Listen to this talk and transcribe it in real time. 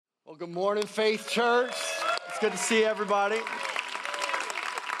Well, good morning, Faith Church. It's good to see everybody.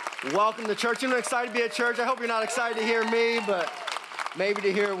 Welcome to church. I'm excited to be at church. I hope you're not excited to hear me, but maybe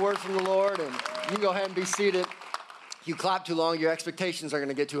to hear a word from the Lord. And you can go ahead and be seated. If you clap too long, your expectations are going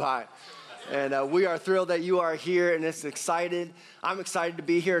to get too high. And we are thrilled that you are here, and it's excited. I'm excited to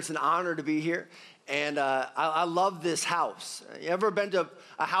be here. It's an honor to be here. And I love this house. You ever been to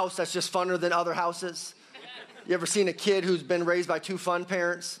a house that's just funner than other houses? You ever seen a kid who's been raised by two fun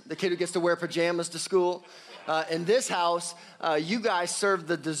parents? The kid who gets to wear pajamas to school? In this house, you guys serve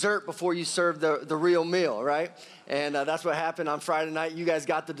the dessert before you serve the real meal, right? And that's what happened on Friday night. You guys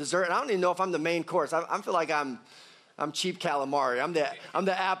got the dessert. And I don't even know if I'm the main course. I feel like I'm cheap calamari. I'm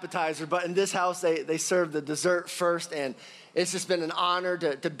the appetizer. But in this house, they serve the dessert first. And it's just been an honor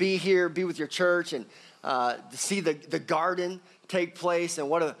to be here, be with your church, and to see the garden take place. And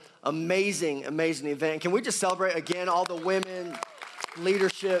what an amazing, amazing event. Can we just celebrate again all the women,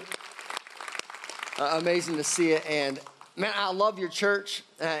 leadership? Amazing to see it. And man, I love your church.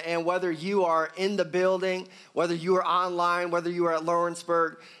 And whether you are in the building, whether you are online, whether you are at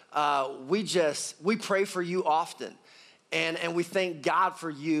Lawrenceburg, we pray for you often. And we thank God for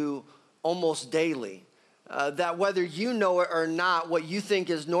you almost daily. That whether you know it or not, what you think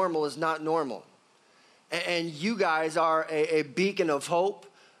is normal is not normal. And you guys are a beacon of hope.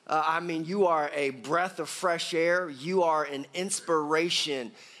 You are a breath of fresh air. You are an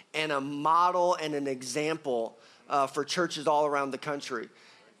inspiration and a model and an example for churches all around the country.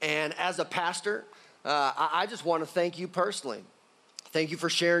 And as a pastor, I just want to thank you personally. Thank you for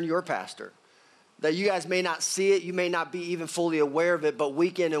sharing your pastor. That you guys may not see it, you may not be even fully aware of it, but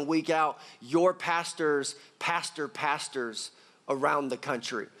week in and week out, your pastors pastor pastors around the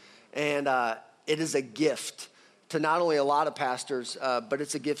country. And it is a gift to not only a lot of pastors, but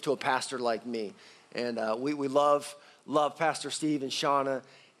it's a gift to a pastor like me. And we love Pastor Steve and Shauna,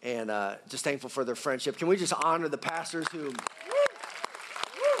 and just thankful for their friendship. Can we just honor the pastors who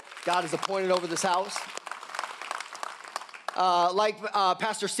God has appointed over this house? Like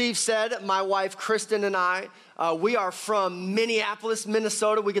Pastor Steve said, my wife Kristen and I, we are from Minneapolis,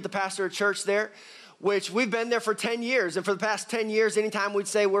 Minnesota. We get to pastor a church there, which we've been there for 10 years. And for the past 10 years, anytime we'd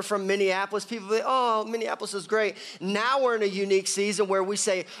say we're from Minneapolis, people would say, oh, Minneapolis is great. Now we're in a unique season where we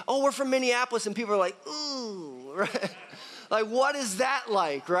say, oh, we're from Minneapolis. And people are like, ooh, right? Like, what is that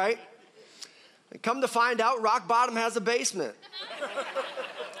like, right? Come to find out, Rock Bottom has a basement.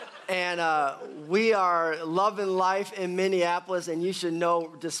 And we are loving life in Minneapolis, and you should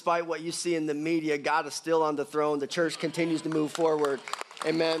know, despite what you see in the media, God is still on the throne. The church continues to move forward.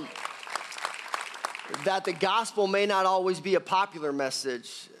 Amen. That the gospel may not always be a popular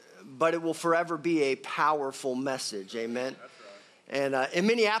message, but it will forever be a powerful message. Amen. That's right. And in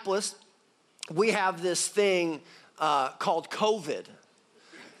Minneapolis, we have this thing called COVID.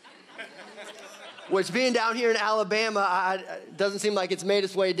 Which, being down here in Alabama, it doesn't seem like it's made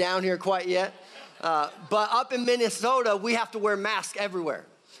its way down here quite yet. But up in Minnesota, we have to wear masks everywhere.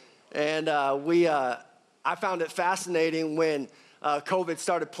 And I found it fascinating when COVID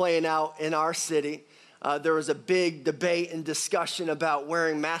started playing out in our city. There was a big debate and discussion about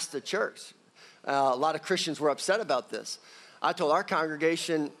wearing masks to church. A lot of Christians were upset about this. I told our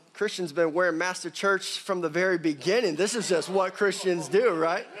congregation, Christians been wearing masks to church from the very beginning. This is just what Christians do,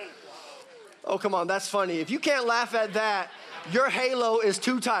 right? Oh, come on, that's funny. If you can't laugh at that, your halo is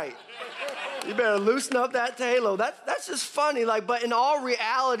too tight. You better loosen up that halo. That's just funny. But in all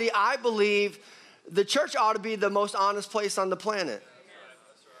reality, I believe the church ought to be the most honest place on the planet.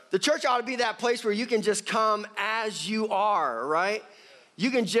 The church ought to be that place where you can just come as you are, right?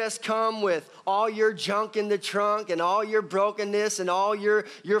 You can just come with all your junk in the trunk and all your brokenness and all your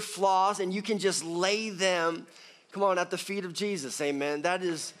flaws, and you can just lay them, come on, at the feet of Jesus. Amen. That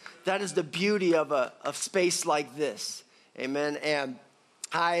is the beauty of a space like this. Amen. And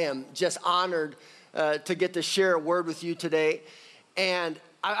I am just honored to get to share a word with you today. And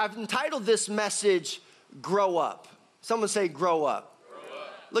I've entitled this message, Grow Up. Someone say, grow up. Grow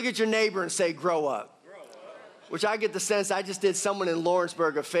up. Look at your neighbor and say, grow up. Grow up. Which I get the sense I just did someone in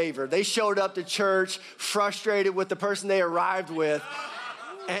Lawrenceburg a favor. They showed up to church frustrated with the person they arrived with.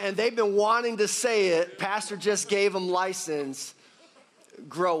 And they've been wanting to say it. Pastor just gave them license.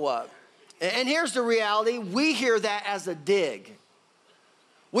 Grow up. And here's the reality. We hear that as a dig.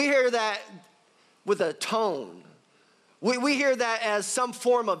 We hear that with a tone. We hear that as some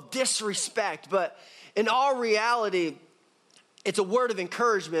form of disrespect. But in all reality, it's a word of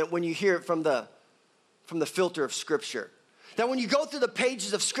encouragement when you hear it from the filter of Scripture. That when you go through the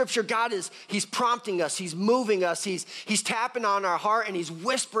pages of Scripture, He's prompting us, He's moving us, He's tapping on our heart, and He's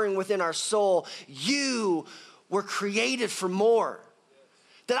whispering within our soul, you were created for more.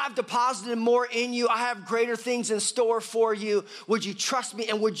 that I've deposited more in you. I have greater things in store for you. Would you trust me,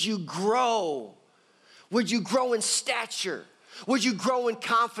 and would you grow? Would you grow in stature? Would you grow in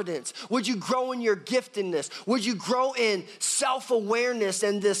confidence? Would you grow in your giftedness? Would you grow in self-awareness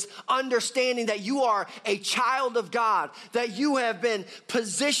and this understanding that you are a child of God, that you have been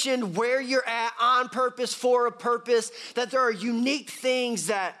positioned where you're at on purpose, for a purpose, that there are unique things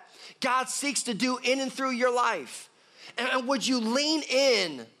that God seeks to do in and through your life? And would you lean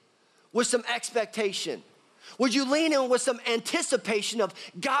in with some expectation? Would you lean in with some anticipation of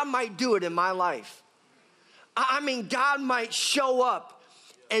God might do it in my life? I mean, God might show up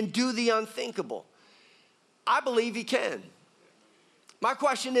and do the unthinkable. I believe he can. My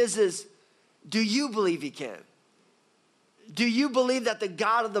question is, do you believe he can? Do you believe that the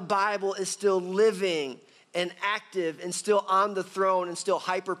God of the Bible is still living and active and still on the throne and still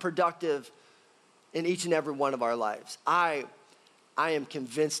hyper productive in each and every one of our lives? I am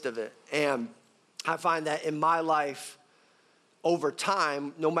convinced of it. And I find that in my life, over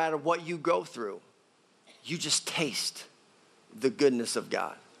time, no matter what you go through, you just taste the goodness of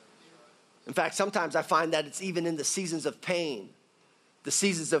God. In fact, sometimes I find that it's even in the seasons of pain, the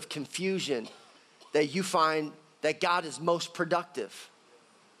seasons of confusion, that you find that God is most productive.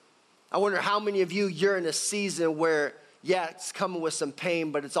 I wonder how many of you're in a season where, yeah, it's coming with some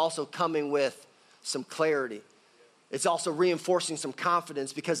pain, but it's also coming with some clarity. It's also reinforcing some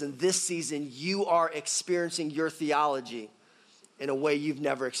confidence, because in this season, you are experiencing your theology in a way you've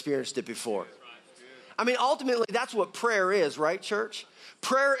never experienced it before. I mean, ultimately, that's what prayer is, right, church?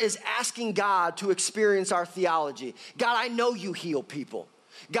 Prayer is asking God to experience our theology. God, I know you heal people.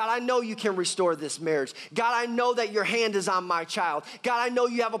 God, I know you can restore this marriage. God, I know that your hand is on my child. God, I know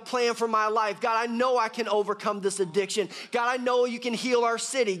you have a plan for my life. God, I know I can overcome this addiction. God, I know you can heal our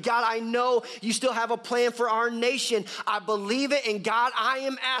city. God, I know you still have a plan for our nation. I believe it, and God, I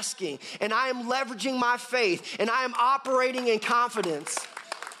am asking, and I am leveraging my faith, and I am operating in confidence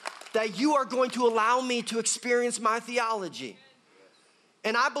that you are going to allow me to experience my theology.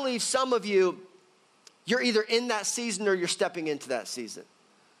 And I believe some of you, you're either in that season or you're stepping into that season.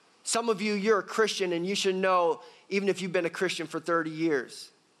 Some of you, you're a Christian, and you should know, even if you've been a Christian for 30 years,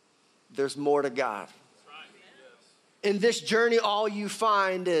 there's more to God. In this journey, all you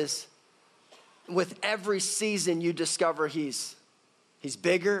find is with every season you discover he's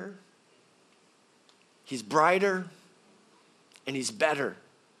bigger, he's brighter, and he's better.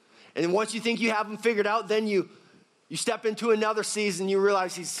 And then once you think you have him figured out, then you step into another season, you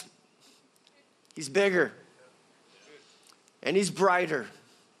realize he's bigger, and he's brighter,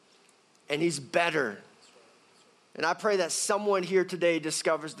 and he's better. And I pray that someone here today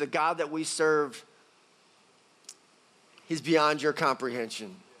discovers the God that we serve, he's beyond your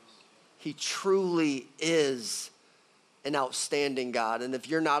comprehension. He truly is an outstanding God. And if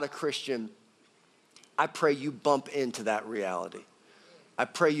you're not a Christian, I pray you bump into that reality. I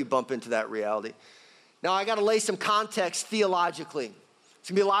pray you bump into that reality. Now, I got to lay some context theologically. It's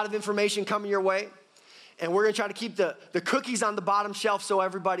going to be a lot of information coming your way, and we're going to try to keep the cookies on the bottom shelf so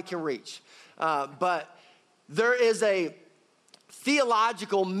everybody can reach. But there is a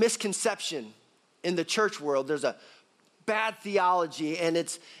theological misconception in the church world. There's a bad theology, and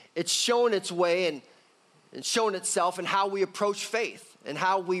it's shown its way and shown itself in how we approach faith and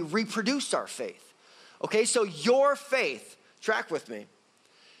how we reproduce our faith. Okay, so your faith, track with me,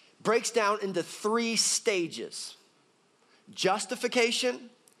 breaks down into 3 stages: justification,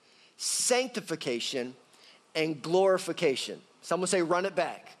 sanctification, and glorification. Someone say, run it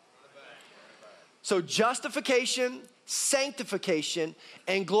back. So justification, sanctification,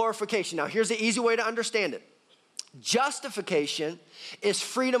 and glorification. Now, here's the easy way to understand it. Justification is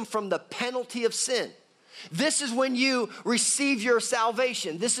freedom from the penalty of sin. This is when you receive your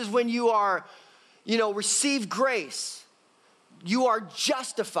salvation. This is when you are, receive grace. You are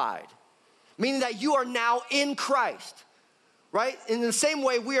justified, meaning that you are now in Christ, right? In the same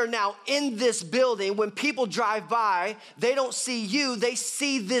way, we are now in this building. When people drive by, they don't see you, they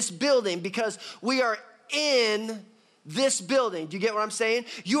see this building, because we are in this building. Do you get what I'm saying?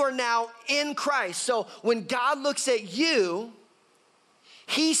 You are now in Christ. So when God looks at you,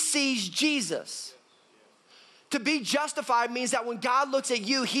 he sees Jesus. To be justified means that when God looks at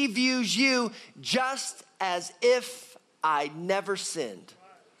you, he views you just as if I never sinned.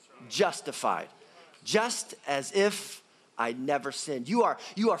 Justified. Just as if I never sinned. You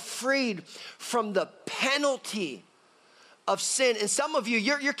are freed from the penalty of sin. And some of you,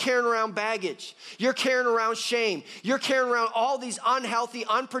 you're carrying around baggage. You're carrying around shame. You're carrying around all these unhealthy,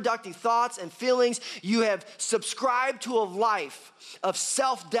 unproductive thoughts and feelings. You have subscribed to a life of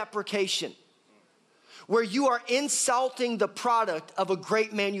self-deprecation, where you are insulting the product of a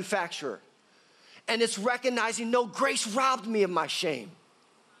great manufacturer. And it's recognizing, no, grace robbed me of my shame.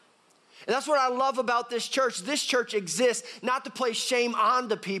 And that's what I love about this church. This church exists not to place shame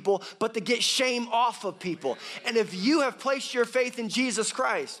onto people, but to get shame off of people. And if you have placed your faith in Jesus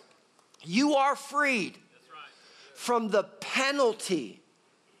Christ, you are freed from the penalty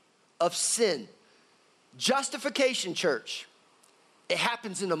of sin. Justification, church, it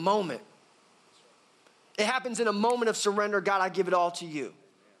happens in a moment. It happens in a moment of surrender. God, I give it all to you.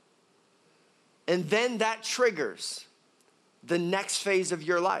 And then that triggers the next phase of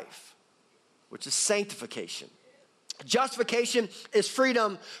your life, which is sanctification. Justification is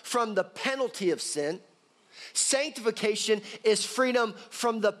freedom from the penalty of sin. Sanctification is freedom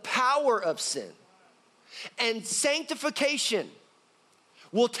from the power of sin. And sanctification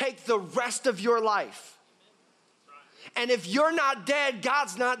will take the rest of your life. And if you're not dead,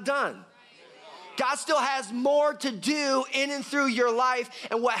 God's not done. God still has more to do in and through your life.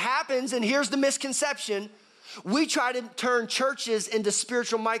 And what happens, and here's the misconception, we try to turn churches into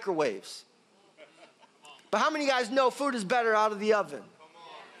spiritual microwaves. But how many of you guys know food is better out of the oven?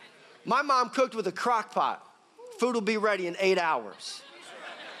 My mom cooked with a crock pot. Food will be ready in 8 hours.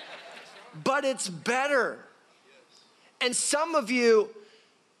 But it's better. And some of you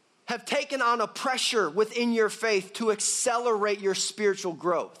have taken on a pressure within your faith to accelerate your spiritual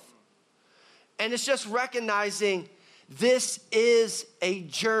growth. And it's just recognizing this is a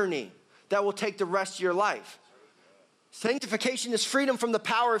journey that will take the rest of your life. Sanctification is freedom from the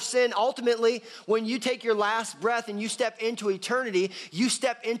power of sin. Ultimately, when you take your last breath and you step into eternity, you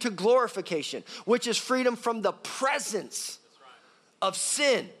step into glorification, which is freedom from the presence of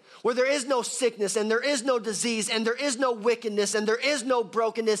sin, where there is no sickness and there is no disease and there is no wickedness and there is no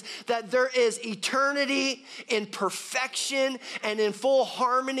brokenness, that there is eternity in perfection and in full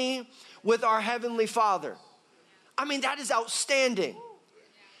harmony with our Heavenly Father. I mean, that is outstanding.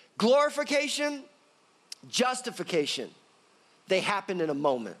 Glorification, justification, they happen in a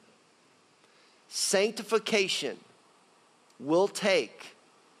moment. Sanctification will take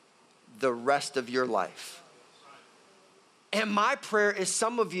the rest of your life. And my prayer is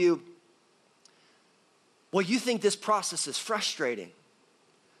some of you, well, you think this process is frustrating.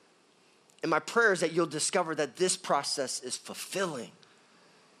 And my prayer is that you'll discover that this process is fulfilling.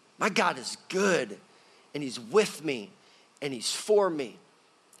 My God is good, and He's with me, and He's for me,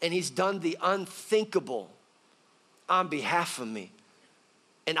 and He's done the unthinkable on behalf of me.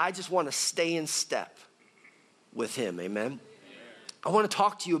 And I just want to stay in step with Him, amen? I want to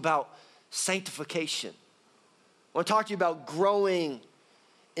talk to you about sanctification. I want to talk to you about growing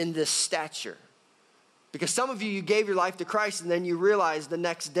in this stature. Because some of you, you gave your life to Christ, and then you realize the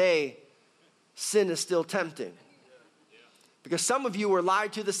next day, sin is still tempting. Because some of you were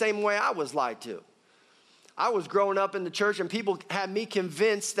lied to the same way I was lied to. I was growing up in the church and people had me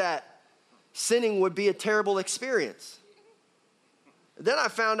convinced that sinning would be a terrible experience. Then I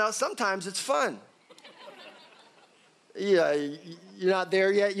found out sometimes it's fun. Yeah, you're not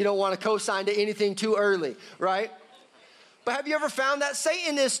there yet. You don't want to co-sign to anything too early, right? But have you ever found that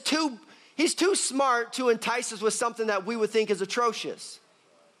Satan is he's too smart to entice us with something that we would think is atrocious.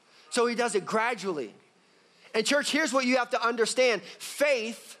 So he does it gradually. And church, here's what you have to understand.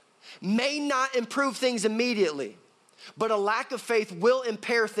 Faith may not improve things immediately, but a lack of faith will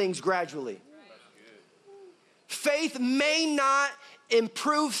impair things gradually. Faith may not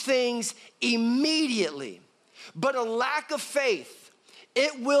improve things immediately, but a lack of faith,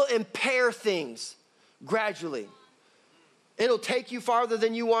 it will impair things gradually. It'll take you farther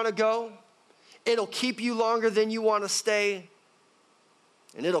than you want to go. It'll keep you longer than you want to stay.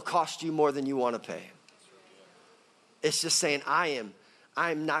 And it'll cost you more than you want to pay. It's just saying, I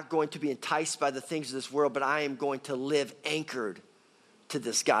am not going to be enticed by the things of this world, but I am going to live anchored to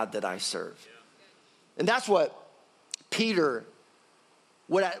this God that I serve. And that's what Peter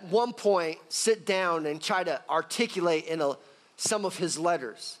would at one point sit down and try to articulate in some of his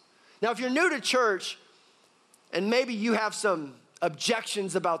letters. Now, if you're new to church, and maybe you have some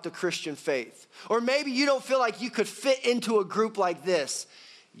objections about the Christian faith, or maybe you don't feel like you could fit into a group like this,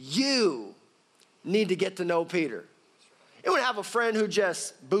 you need to get to know Peter. You want to have a friend who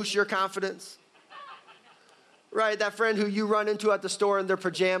just boosts your confidence, right? That friend who you run into at the store in their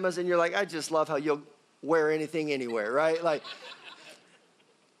pajamas and you're like, I just love how you'll wear anything anywhere, right? Like,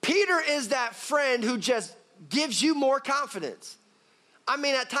 Peter is that friend who just gives you more confidence. I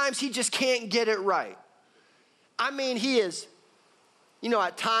mean, at times he just can't get it right. I mean, he is,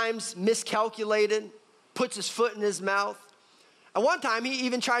 at times miscalculated, puts his foot in his mouth. At one time, he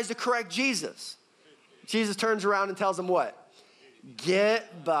even tries to correct Jesus. Jesus turns around and tells him what?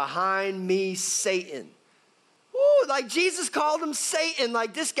 Get behind me, Satan. like Jesus called him Satan.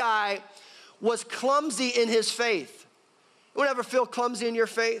 Like this guy was clumsy in his faith. You ever feel clumsy in your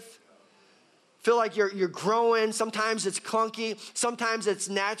faith? Feel like you're growing. Sometimes it's clunky. Sometimes it's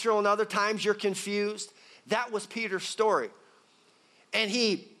natural. And other times you're confused. That was Peter's story. And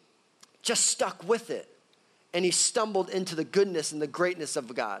he just stuck with it. And he stumbled into the goodness and the greatness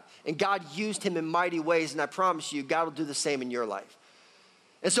of God. And God used him in mighty ways. And I promise you, God will do the same in your life.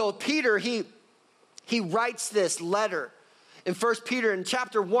 And so Peter, he writes this letter. In 1 Peter, in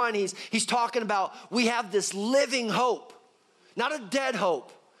chapter 1, he's talking about we have this living hope. Not a dead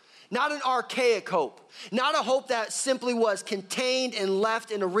hope. Not an archaic hope. Not a hope that simply was contained and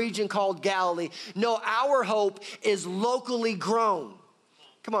left in a region called Galilee. No, our hope is locally grown.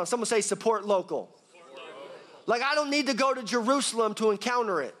 Come on, someone say support local. Like I don't need to go to Jerusalem to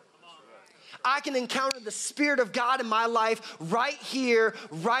encounter it. I can encounter the Spirit of God in my life right here,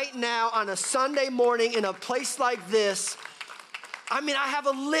 right now, on a Sunday morning in a place like this. I mean, I have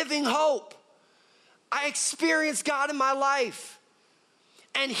a living hope. I experience God in my life.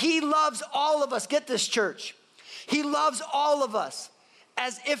 And he loves all of us. Get this, church. He loves all of us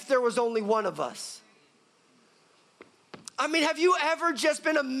as if there was only one of us. I mean, have you ever just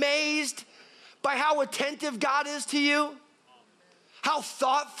been amazed by how attentive God is to you? How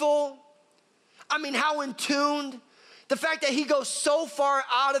thoughtful? I mean, how in tuned? The fact that he goes so far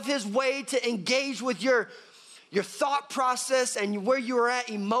out of his way to engage with your thought process and where you are at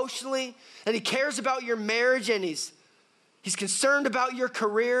emotionally. And he cares about your marriage and he's concerned about your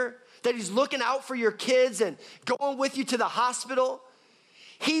career, that he's looking out for your kids and going with you to the hospital.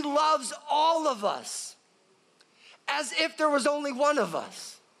 He loves all of us as if there was only one of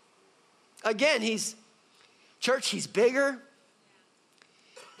us. Again, he's bigger,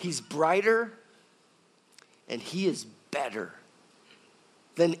 he's brighter, and he is better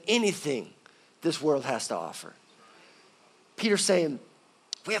than anything this world has to offer. Peter's saying,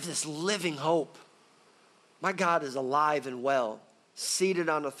 we have this living hope. My God is alive and well, seated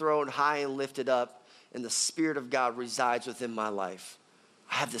on a throne, high and lifted up, and the Spirit of God resides within my life.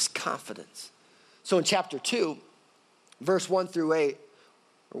 I have this confidence. So in chapter 2, verse 1 through 8,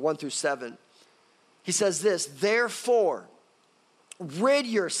 or 1 through 7, he says this, therefore, rid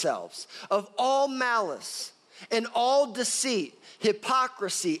yourselves of all malice and all deceit,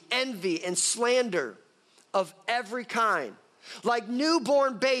 hypocrisy, envy, and slander of every kind. Like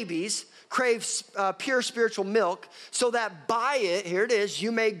newborn babies, crave pure spiritual milk, so that by it, here it is,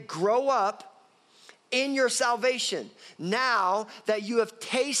 you may grow up in your salvation, now that you have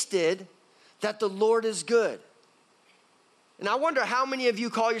tasted that the Lord is good. And I wonder how many of you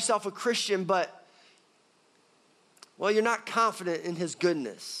call yourself a Christian, but, well, you're not confident in his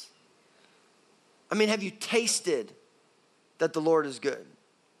goodness. I mean, have you tasted that the Lord is good?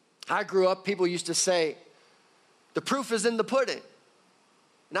 I grew up, people used to say, the proof is in the pudding.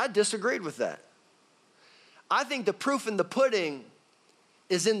 And I disagreed with that. I think the proof in the pudding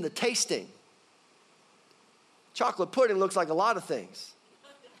is in the tasting. Chocolate pudding looks like a lot of things,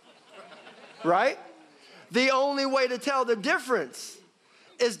 right? The only way to tell the difference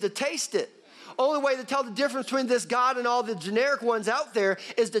is to taste it. Only way to tell the difference between this God and all the generic ones out there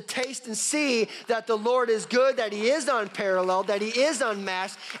is to taste and see that the Lord is good, that he is unparalleled, that he is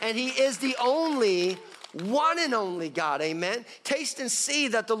unmatched, and he is the only one and only God, amen? Taste and see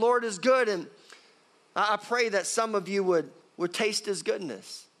that the Lord is good, and I pray that some of you would taste his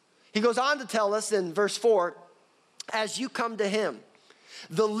goodness. He goes on to tell us in verse 4, as you come to him,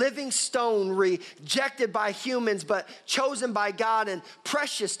 the living stone rejected by humans but chosen by God and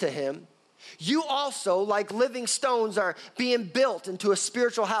precious to him, you also, like living stones, are being built into a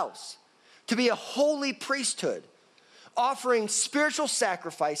spiritual house to be a holy priesthood, offering spiritual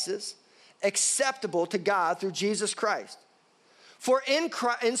sacrifices acceptable to God through Jesus Christ. For in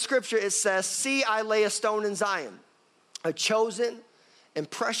Scripture it says, see, I lay a stone in Zion, a chosen and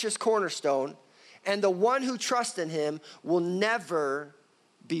precious cornerstone, and the one who trusts in him will never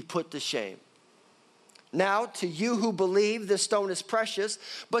be put to shame. Now, to you who believe, this stone is precious,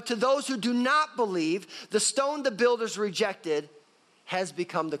 but to those who do not believe, the stone the builders rejected has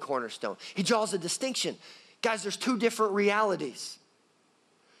become the cornerstone. He draws a distinction. Guys, there's two different realities.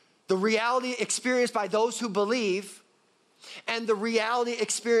 The reality experienced by those who believe and the reality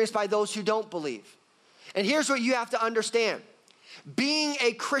experienced by those who don't believe. And here's what you have to understand. Being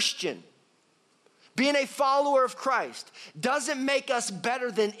a Christian, being a follower of Christ doesn't make us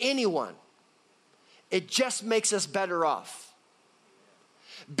better than anyone. It just makes us better off.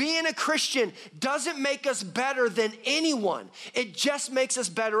 Being a Christian doesn't make us better than anyone. It just makes us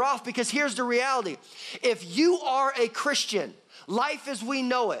better off, because here's the reality. If you are a Christian, life as we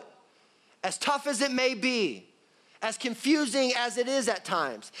know it, as tough as it may be, as confusing as it is at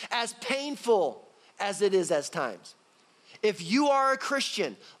times, as painful as it is at times. If you are a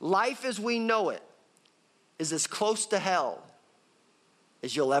Christian, life as we know it is as close to hell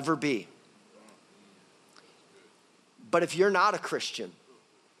as you'll ever be. But if you're not a Christian,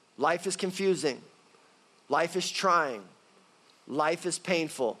 life is confusing, life is trying, life is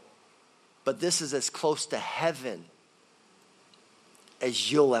painful, but this is as close to heaven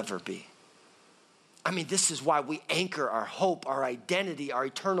as you'll ever be. I mean, this is why we anchor our hope, our identity, our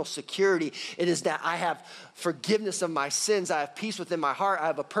eternal security. It is that I have forgiveness of my sins. I have peace within my heart. I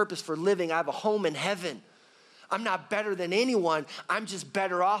have a purpose for living. I have a home in heaven. I'm not better than anyone. I'm just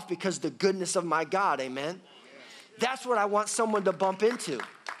better off because of the goodness of my God. Amen. That's what I want someone to bump into.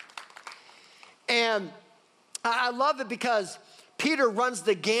 And I love it because Peter runs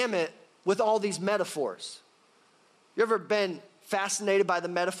the gamut with all these metaphors. You ever been fascinated by the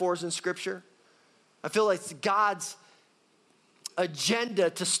metaphors in Scripture? I feel like it's God's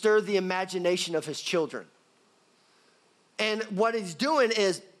agenda to stir the imagination of his children. And what he's doing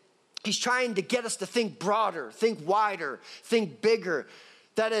is he's trying to get us to think broader, think wider, think bigger.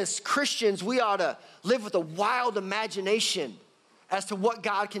 That as Christians, we ought to live with a wild imagination as to what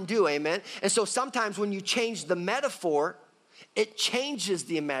God can do, amen? And so sometimes when you change the metaphor, it changes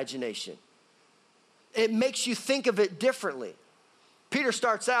the imagination. It makes you think of it differently. Peter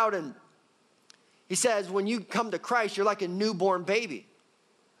starts out and he says, when you come to Christ, you're like a newborn baby.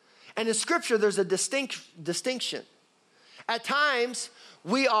 And in Scripture, there's a distinction. At times,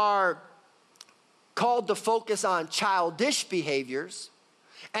 we are called to focus on childish behaviors,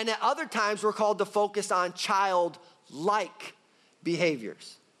 and at other times, we're called to focus on childlike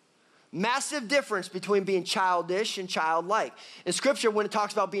behaviors. Massive difference between being childish and childlike. In Scripture, when it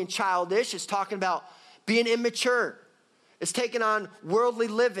talks about being childish, it's talking about being immature. It's taking on worldly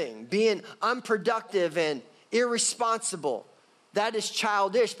living, being unproductive and irresponsible. That is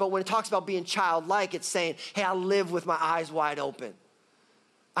childish. But when it talks about being childlike, it's saying, hey, I live with my eyes wide open.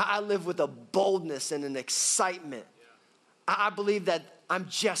 I live with a boldness and an excitement. I believe that I'm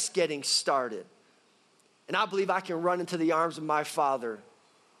just getting started. And I believe I can run into the arms of my Father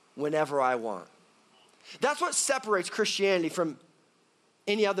whenever I want. That's what separates Christianity from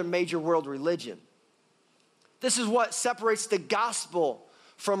any other major world religion. This is what separates the gospel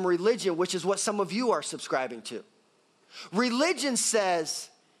from religion, which is what some of you are subscribing to. Religion says,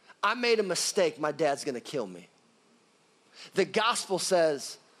 I made a mistake, my dad's gonna kill me. The gospel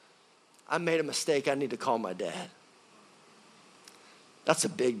says, I made a mistake, I need to call my dad. That's a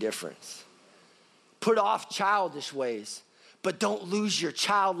big difference. Put off childish ways, but don't lose your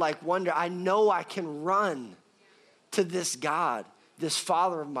childlike wonder. I know I can run to this God, this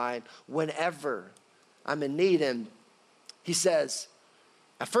Father of mine, whenever I'm in need. And he says,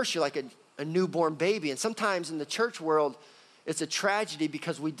 at first you're like a newborn baby. And sometimes in the church world, it's a tragedy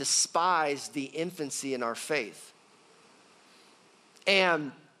because we despise the infancy in our faith.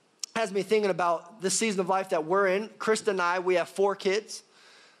 And has me thinking about this season of life that we're in. Krista and I, we have 4 kids,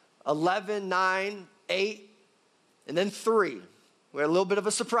 11, 9, 8, and then 3. We had a little bit of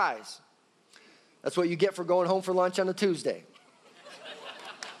a surprise. That's what you get for going home for lunch on a Tuesday.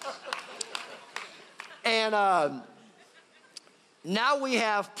 And now we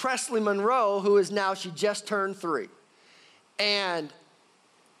have Presley Monroe, who is now, she just turned 3. And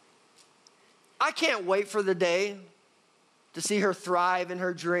I can't wait for the day to see her thrive in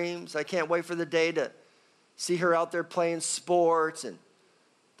her dreams. I can't wait for the day to see her out there playing sports, and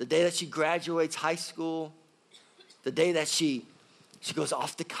the day that she graduates high school, the day that she goes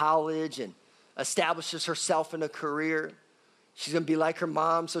off to college and establishes herself in a career. She's gonna be like her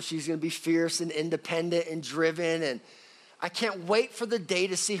mom, so she's gonna be fierce and independent and driven. And I can't wait for the day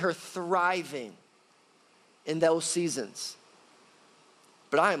to see her thriving in those seasons.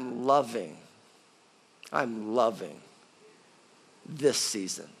 But I'm loving this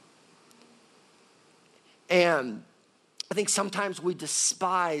season. And I think sometimes we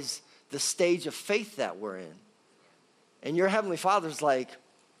despise the stage of faith that we're in. And your Heavenly Father's like,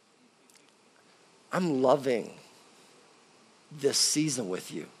 I'm loving this season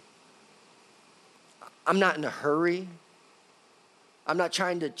with you. I'm not in a hurry. I'm not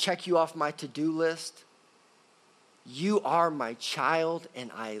trying to check you off my to-do list. You are my child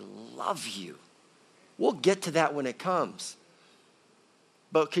and I love you. We'll get to that when it comes.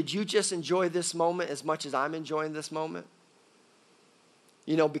 But could you just enjoy this moment as much as I'm enjoying this moment?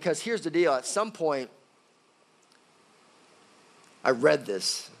 You know, because here's the deal. At some point, I read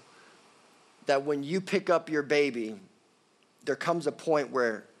this, that when you pick up your baby, there comes a point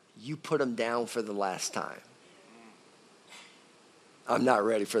where you put them down for the last time. I'm not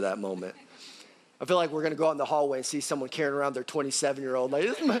ready for that moment. I feel like we're going to go out in the hallway and see someone carrying around their 27-year-old.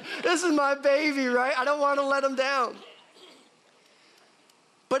 Like, this is my baby, right? I don't want to let them down.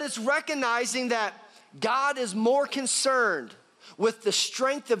 But it's recognizing that God is more concerned with the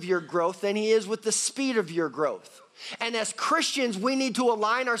strength of your growth than he is with the speed of your growth. And as Christians, we need to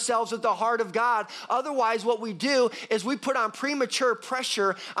align ourselves with the heart of God. Otherwise, what we do is we put on premature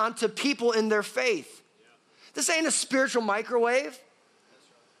pressure onto people in their faith. This ain't a spiritual microwave.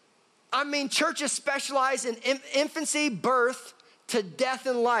 I mean, churches specialize in infancy, birth, to death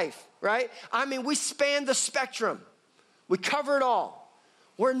and life, right? I mean, we span the spectrum. We cover it all.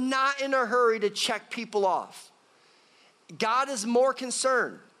 We're not in a hurry to check people off. God is more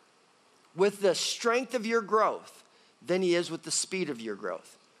concerned with the strength of your growth than he is with the speed of your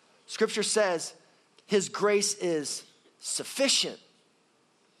growth. Scripture says his grace is sufficient.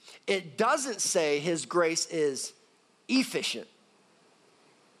 It doesn't say his grace is efficient.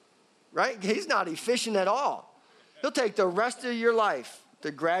 Right? He's not efficient at all. He'll take the rest of your life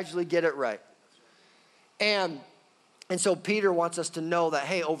to gradually get it right. And so Peter wants us to know that,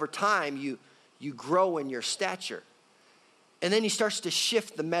 hey, over time, you grow in your stature. And then he starts to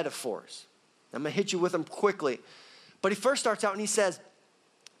shift the metaphors. I'm going to hit you with them quickly. But he first starts out and he says,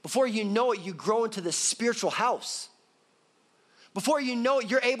 before you know it, you grow into this spiritual house. Before you know it,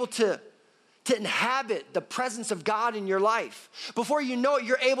 you're able to inhabit the presence of God in your life. Before you know it,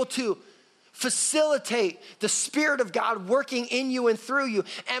 you're able to facilitate the Spirit of God working in you and through you.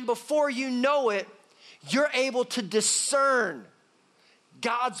 And before you know it, you're able to discern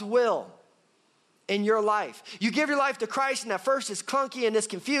God's will in your life. You give your life to Christ, and at first it's clunky and it's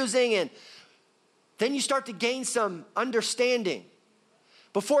confusing, and then you start to gain some understanding.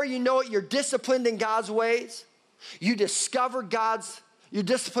 Before you know it, you're disciplined in God's ways. You're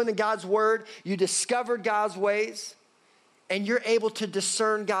disciplined in God's word. You discovered God's ways, and you're able to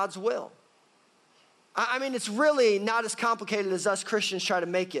discern God's will. I mean, it's really not as complicated as us Christians try to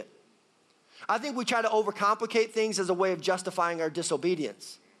make it. I think we try to overcomplicate things as a way of justifying our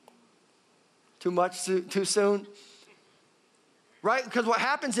disobedience. Too much, too soon? Right? Because what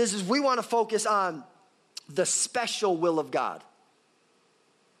happens is we want to focus on the special will of God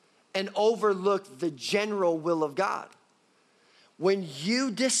and overlook the general will of God. When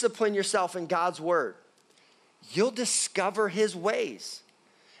you discipline yourself in God's word, you'll discover his ways.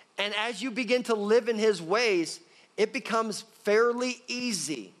 And as you begin to live in his ways, it becomes fairly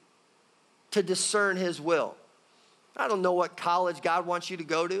easy to discern his will. I don't know what college God wants you to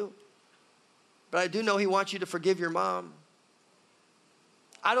go to, but I do know he wants you to forgive your mom.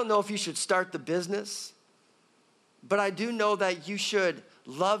 I don't know if you should start the business, but I do know that you should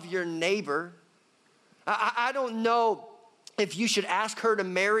love your neighbor. I don't know if you should ask her to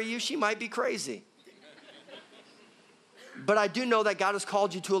marry you. She might be crazy. But I do know that God has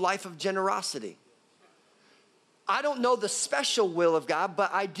called you to a life of generosity. I don't know the special will of God,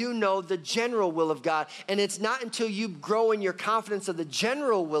 but I do know the general will of God. And it's not until you grow in your confidence of the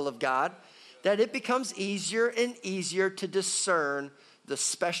general will of God that it becomes easier and easier to discern the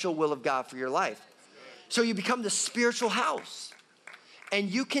special will of God for your life. So you become the spiritual house, and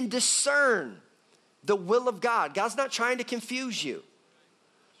you can discern the will of God. God's not trying to confuse you.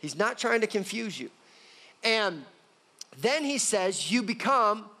 He's not trying to confuse you. And then he says you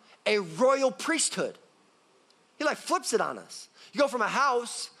become a royal priesthood. He like flips it on us. You go from a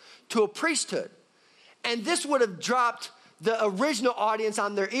house to a priesthood. And this would have dropped the original audience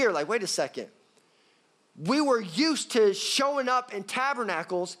on their ear. Like, wait a second. We were used to showing up in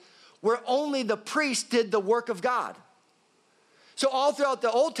tabernacles where only the priest did the work of God. So all throughout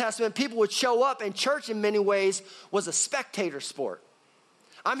the Old Testament, people would show up, and church in many ways was a spectator sport.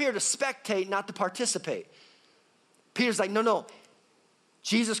 I'm here to spectate, not to participate. Peter's like, no.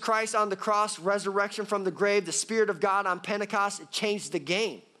 Jesus Christ on the cross, resurrection from the grave, the Spirit of God on Pentecost, it changed the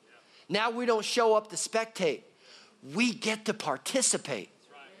game. Now we don't show up to spectate. We get to participate.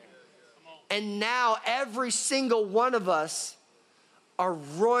 And now every single one of us are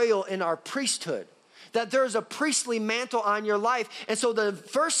royal in our priesthood. That there's a priestly mantle on your life. And so the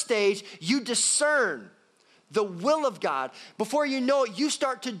first stage, you discern the will of God. Before you know it, you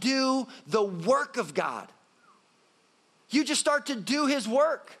start to do the work of God. You just start to do his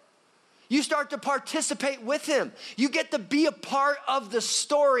work. You start to participate with him. You get to be a part of the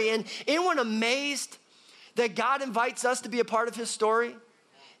story. And anyone amazed that God invites us to be a part of his story?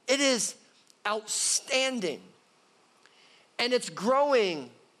 It is outstanding. And it's growing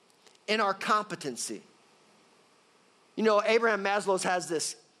in our competency. You know, Abraham Maslow has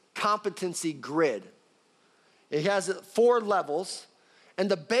this competency grid. It has 4 levels.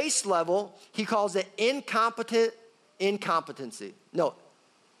 And the base level, he calls it incompetency. No,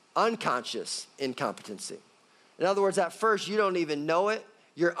 unconscious incompetency. In other words, at first, you don't even know it.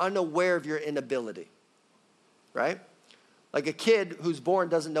 You're unaware of your inability, right? Like a kid who's born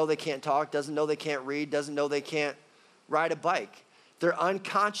doesn't know they can't talk, doesn't know they can't read, doesn't know they can't ride a bike. They're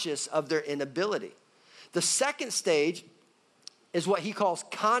unconscious of their inability. The second stage is what he calls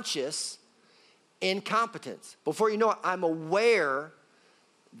conscious incompetence. Before you know it, I'm aware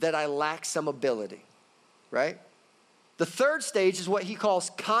that I lack some ability, right? The third stage is what he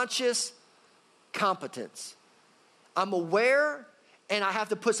calls conscious competence. I'm aware and I have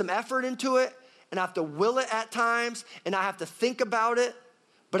to put some effort into it and I have to will it at times and I have to think about it,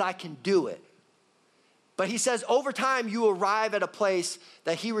 but I can do it. But he says over time you arrive at a place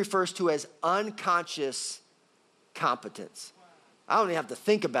that he refers to as unconscious competence. I don't even have to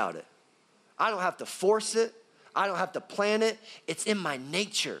think about it. I don't have to force it. I don't have to plan it. It's in my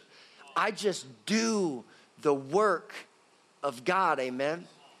nature. I just do the work of God, amen?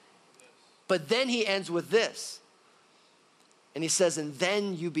 But then he ends with this. And he says, and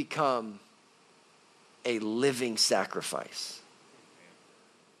then you become a living sacrifice.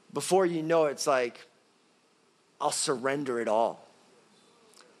 Before you know it, it's like, I'll surrender it all.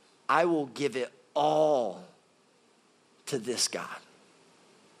 I will give it all to this God.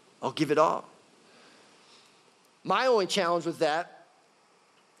 I'll give it all. My only challenge with that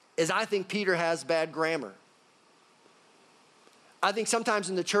is I think Peter has bad grammar. I think sometimes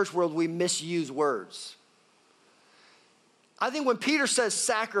in the church world we misuse words. I think when Peter says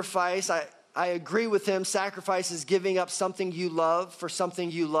sacrifice, I agree with him. Sacrifice is giving up something you love for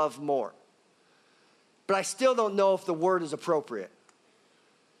something you love more. But I still don't know if the word is appropriate.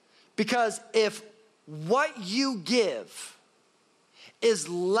 Because if what you give is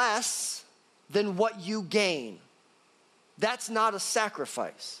less than what you gain, that's not a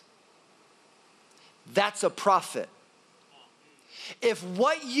sacrifice. That's a profit. If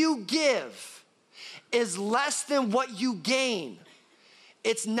what you give is less than what you gain,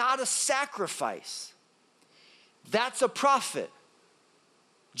 it's not a sacrifice. That's a profit.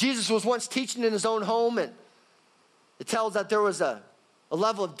 Jesus was once teaching in his own home, and it tells that there was a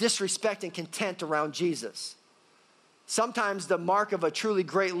level of disrespect and contempt around Jesus. Sometimes the mark of a truly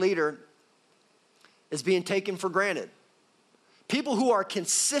great leader is being taken for granted. People who are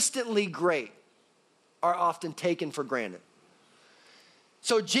consistently great are often taken for granted.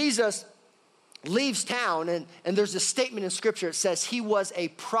 So Jesus leaves town, and there's a statement in Scripture. It says he was a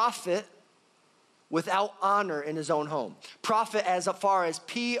prophet without honor in his own home. Prophet as far as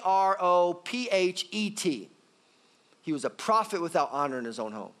Prophet. He was a prophet without honor in his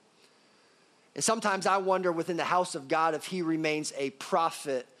own home. And sometimes I wonder within the house of God if he remains a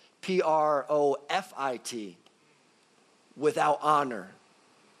prophet, Profit, without honor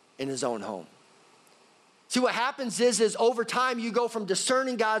in his own home. See, what happens is over time you go from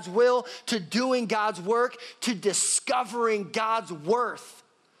discerning God's will to doing God's work to discovering God's worth.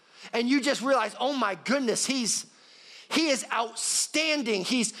 And you just realize, oh my goodness, He is outstanding.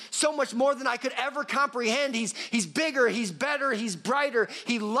 He's so much more than I could ever comprehend. He's bigger, he's better, he's brighter.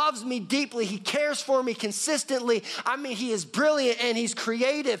 He loves me deeply. He cares for me consistently. I mean, he is brilliant and he's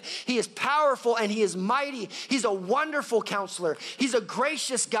creative. He is powerful and he is mighty. He's a wonderful counselor. He's a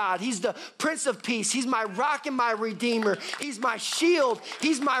gracious God. He's the Prince of Peace. He's my rock and my redeemer. He's my shield.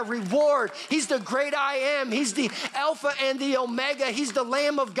 He's my reward. He's the great I am. He's the Alpha and the Omega. He's the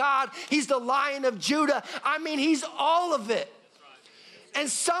Lamb of God. He's the Lion of Judah. I mean, he's all of it. And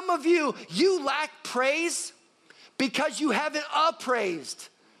some of you lack praise because you haven't appraised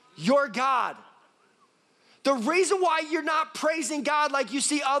your God. The reason why you're not praising God like you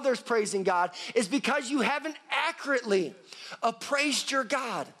see others praising God is because you haven't accurately appraised your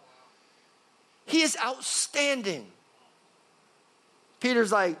God. He is outstanding.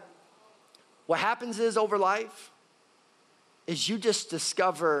 Peter's like, what happens is over life is you just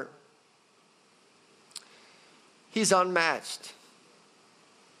discover He's unmatched.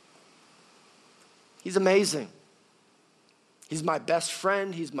 He's amazing. He's my best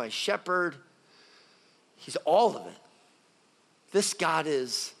friend. He's my shepherd. He's all of it. This God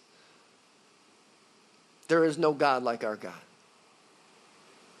there is no God like our God.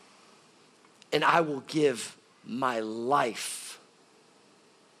 And I will give my life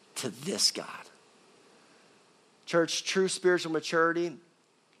to this God. Church, true spiritual maturity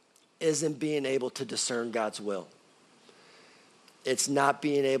isn't being able to discern God's will. It's not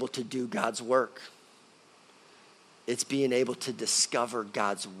being able to do God's work. It's being able to discover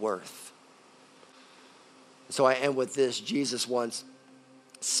God's worth. So I end with this. Jesus once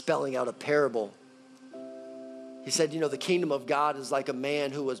spelling out a parable. He said, the kingdom of God is like a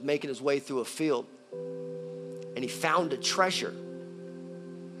man who was making his way through a field and he found a treasure.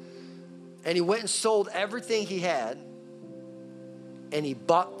 And he went and sold everything he had, and he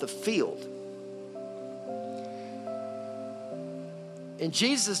bought the field. In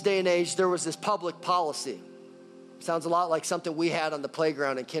Jesus' day and age, there was this public policy. Sounds a lot like something we had on the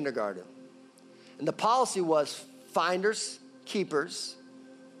playground in kindergarten. And the policy was finders, keepers,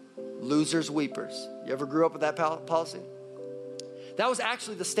 losers, weepers. You ever grew up with that policy? That was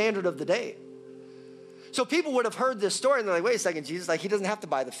actually the standard of the day. So people would have heard this story and they're like, wait a second, Jesus, like he doesn't have to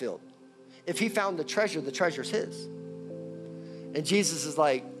buy the field. If he found the treasure's his. And Jesus is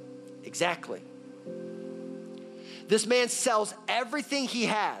like, exactly. This man sells everything he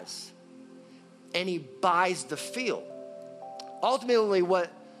has and he buys the field. Ultimately,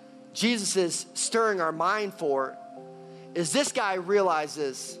 what Jesus is stirring our mind for is this guy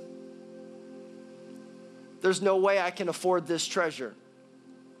realizes there's no way I can afford this treasure,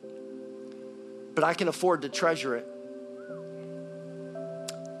 but I can afford to treasure it.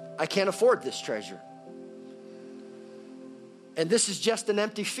 I can't afford this treasure. And this is just an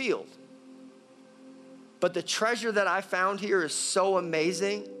empty field. But the treasure that I found here is so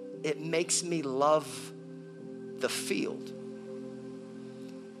amazing, it makes me love the field.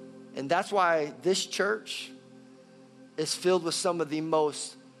 And that's why this church is filled with some of the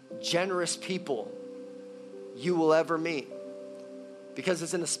most generous people you will ever meet. Because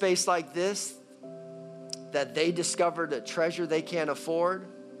it's in a space like this that they discovered a treasure they can't afford,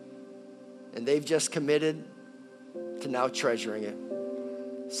 and they've just committed to now treasuring it.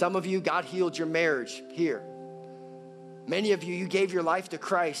 Some of you, God healed your marriage here. Many of you, you gave your life to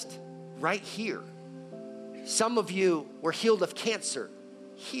Christ right here. Some of you were healed of cancer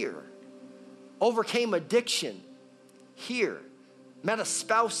here. Overcame addiction here. Met a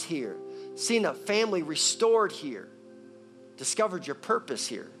spouse here. Seen a family restored here. Discovered your purpose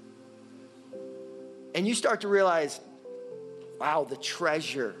here. And you start to realize, wow, the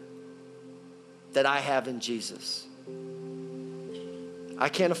treasure that I have in Jesus. I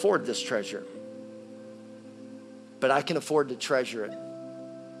can't afford this treasure, but I can afford to treasure it.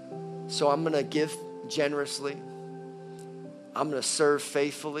 So I'm going to give generously. I'm going to serve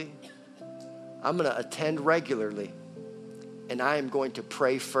faithfully. I'm going to attend regularly. And I am going to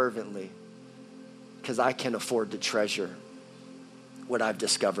pray fervently because I can afford to treasure what I've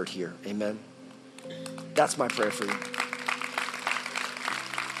discovered here. Amen. That's my prayer for you.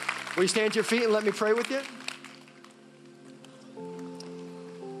 Will you stand to your feet and let me pray with you?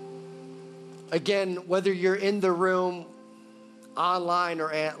 Again, whether you're in the room, online,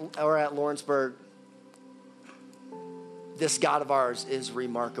 or at Lawrenceburg, this God of ours is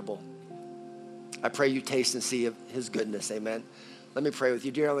remarkable. I pray you taste and see of his goodness. Amen. Let me pray with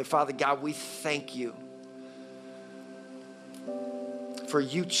you. Dear Heavenly Father, God, we thank you for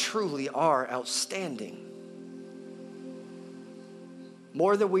you truly are outstanding.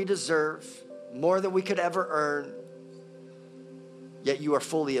 More than we deserve, more than we could ever earn, yet you are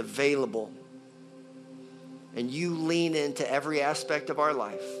fully available. And you lean into every aspect of our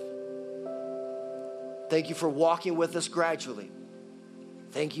life. Thank you for walking with us gradually.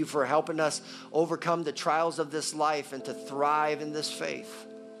 Thank you for helping us overcome the trials of this life and to thrive in this faith.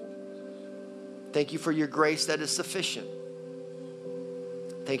 Thank you for your grace that is sufficient.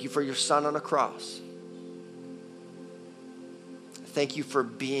 Thank you for your Son on a cross. Thank you for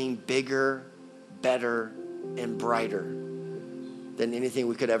being bigger, better, and brighter than anything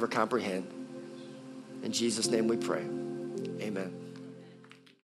we could ever comprehend. In Jesus' name we pray. Amen.